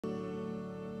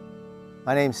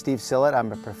My name's Steve Sillett.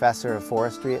 I'm a professor of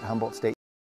forestry at Humboldt State.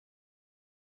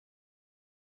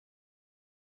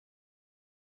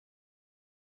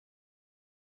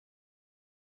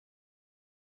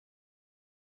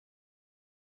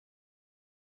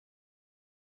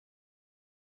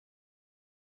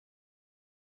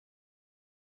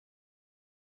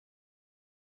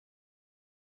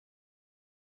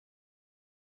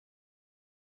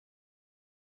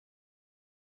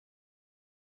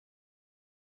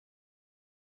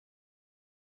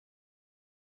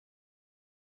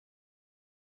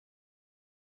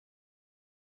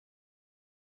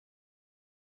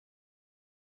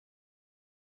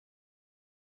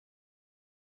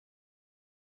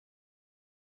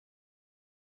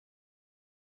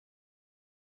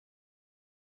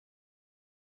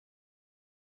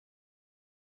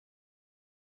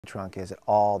 Trunk is at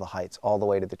all the heights, all the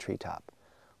way to the treetop.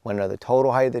 We want to know the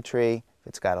total height of the tree, if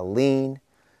it's got a lean.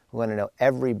 We want to know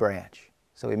every branch.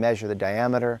 So we measure the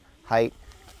diameter, height,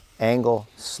 angle,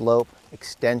 slope,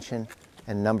 extension,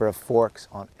 and number of forks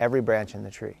on every branch in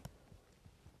the tree.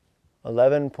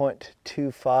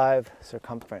 11.25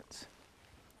 circumference.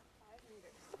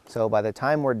 So by the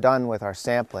time we're done with our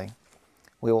sampling,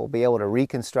 we will be able to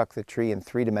reconstruct the tree in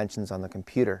 3 dimensions on the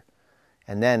computer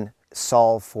and then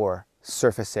solve for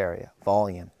surface area,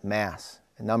 volume, mass,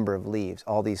 a number of leaves,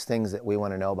 all these things that we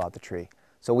want to know about the tree.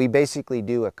 So we basically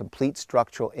do a complete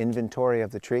structural inventory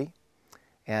of the tree,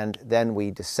 and then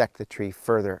we dissect the tree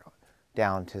further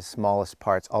down to smallest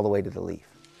parts all the way to the leaf.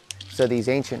 So these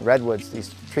ancient redwoods,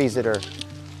 these trees that are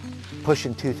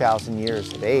pushing 2,000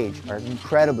 years of age, are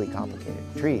incredibly complicated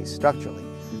trees structurally.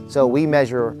 So we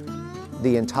measure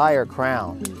the entire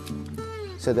crown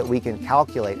so that we can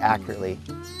calculate accurately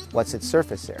what's its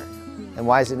surface area. And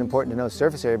why is it important to know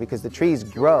surface area? Because the trees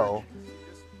grow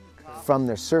from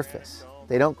their surface.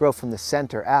 They don't grow from the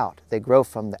center out. They grow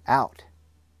from the out.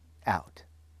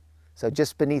 So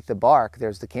just beneath the bark,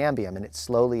 there's the cambium, and it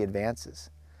slowly advances.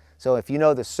 So if you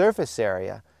know the surface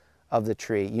area of the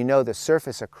tree, you know the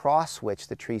surface across which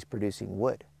the tree's producing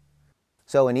wood.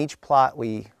 So in each plot,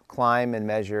 we climb and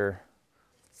measure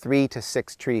 3 to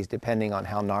 6 trees, depending on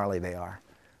how gnarly they are.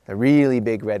 The really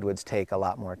big redwoods take a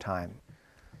lot more time.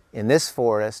 In this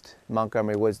forest,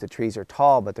 Montgomery Woods, the trees are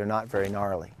tall, but they're not very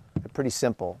gnarly. They're pretty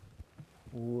simple.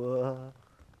 Whoa.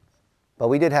 But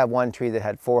we did have one tree that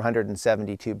had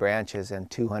 472 branches and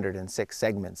 206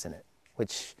 segments in it,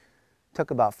 which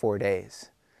took about 4 days.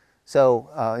 So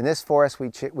in this forest,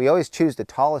 we always choose the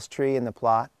tallest tree in the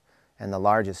plot and the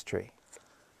largest tree.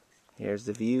 Here's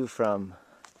the view from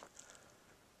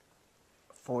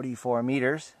 44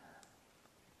 meters.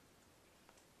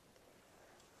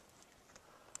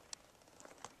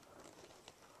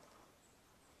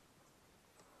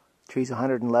 Tree's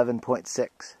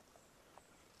 111.6.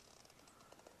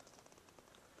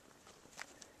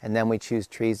 And then we choose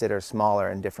trees that are smaller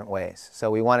in different ways.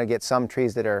 So we want to get some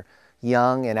trees that are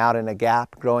young and out in a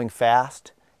gap, growing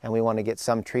fast, and we want to get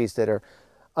some trees that are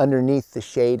underneath the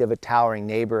shade of a towering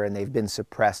neighbor and they've been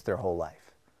suppressed their whole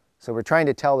life. So we're trying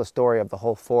to tell the story of the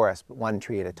whole forest, but one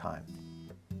tree at a time.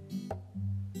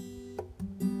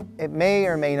 It may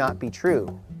or may not be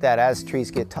true that as trees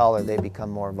get taller, they become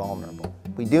more vulnerable.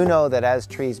 We do know that as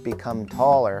trees become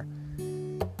taller,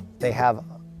 they have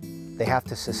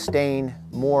to sustain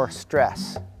more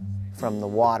stress from the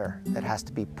water that has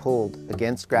to be pulled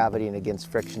against gravity and against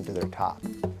friction to their top.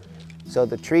 So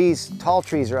the trees, tall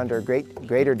trees, are under a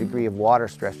greater degree of water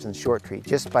stress than short trees,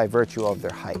 just by virtue of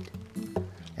their height.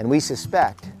 And we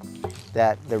suspect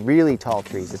that the really tall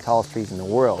trees, the tallest trees in the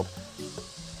world,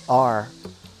 are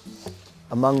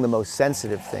among the most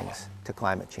sensitive things to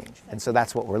climate change. And so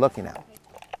that's what we're looking at.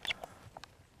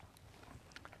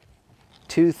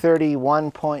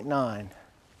 231.9.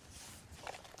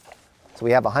 So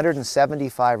we have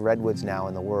 175 redwoods now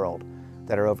in the world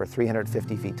that are over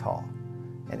 350 feet tall.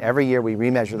 And every year we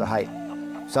remeasure the height.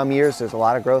 Some years there's a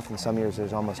lot of growth and some years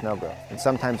there's almost no growth. And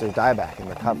sometimes there's dieback in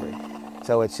recovery.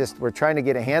 So it's just, we're trying to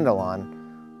get a handle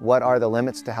on what are the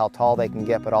limits to how tall they can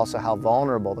get, but also how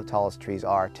vulnerable the tallest trees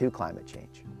are to climate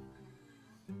change.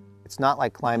 It's not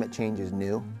like climate change is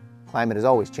new. Climate is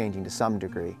always changing to some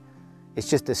degree. It's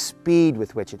just the speed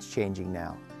with which it's changing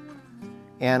now.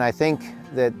 And I think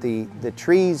that the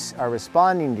trees are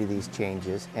responding to these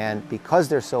changes, and because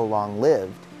they're so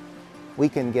long-lived, we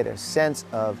can get a sense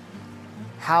of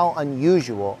how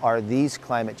unusual are these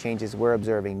climate changes we're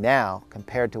observing now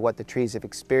compared to what the trees have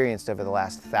experienced over the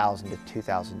last 1,000 to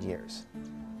 2,000 years.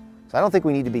 So I don't think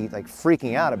we need to be like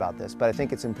freaking out about this, but I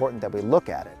think it's important that we look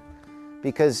at it,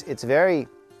 because it's very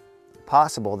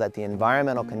possible that the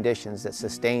environmental conditions that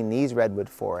sustain these redwood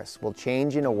forests will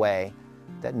change in a way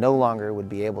that no longer would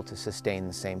be able to sustain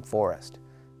the same forest.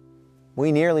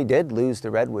 We nearly did lose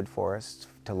the redwood forests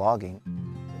to logging.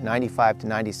 95 to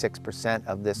 96%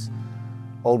 of this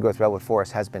old-growth redwood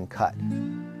forest has been cut.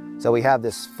 So we have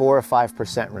this 4 or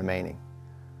 5% remaining,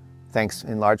 thanks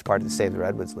in large part to the Save the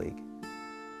Redwoods League.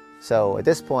 So at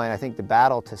this point, I think the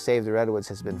battle to save the redwoods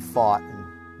has been fought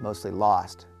and mostly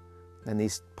lost. And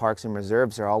these parks and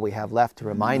reserves are all we have left to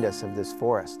remind us of this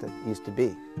forest that used to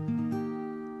be.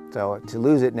 So to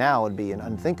lose it now would be an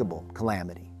unthinkable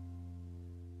calamity.